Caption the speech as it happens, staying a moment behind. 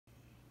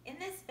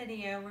this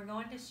video, we're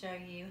going to show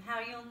you how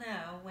you'll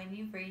know when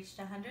you've reached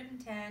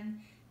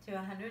 110 to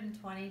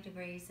 120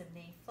 degrees of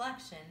knee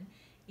flexion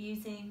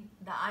using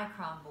the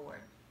iKROM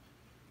board.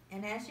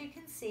 And as you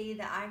can see,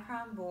 the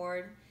iKROM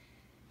board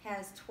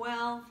has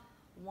 12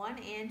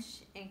 1-inch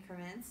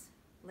increments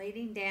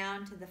leading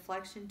down to the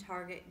Flexion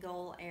Target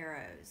Goal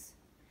Arrows.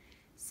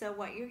 So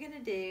what you're going to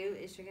do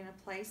is you're going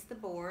to place the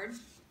board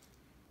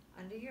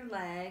under your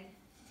leg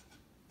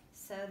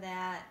so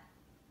that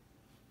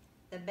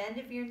the bend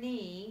of your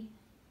knee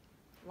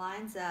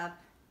lines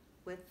up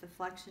with the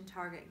Flexion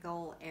Target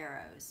Goal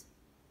Arrows.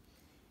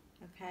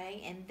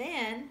 Okay, and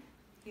then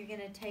you're going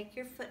to take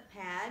your foot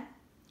pad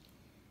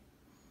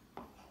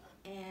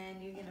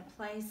and you're going to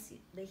place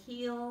the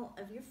heel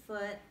of your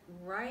foot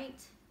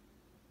right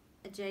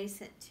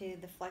adjacent to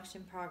the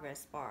Flexion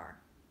Progress Bar.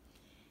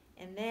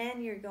 And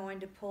then you're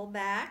going to pull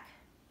back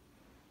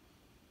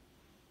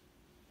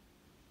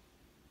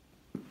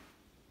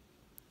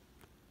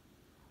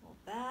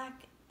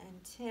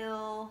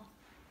until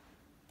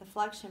the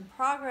Flexion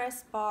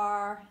Progress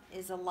Bar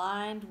is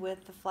aligned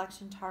with the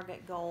Flexion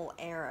Target Goal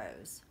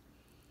Arrows.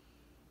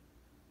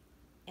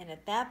 And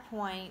at that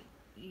point,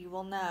 you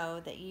will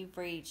know that you've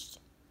reached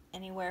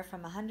anywhere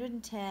from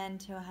 110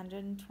 to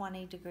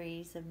 120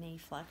 degrees of knee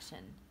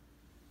flexion.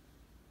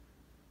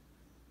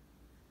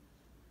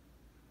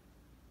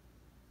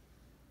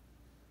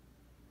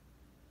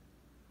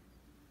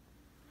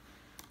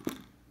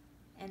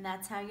 And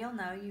that's how you'll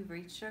know you've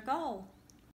reached your goal.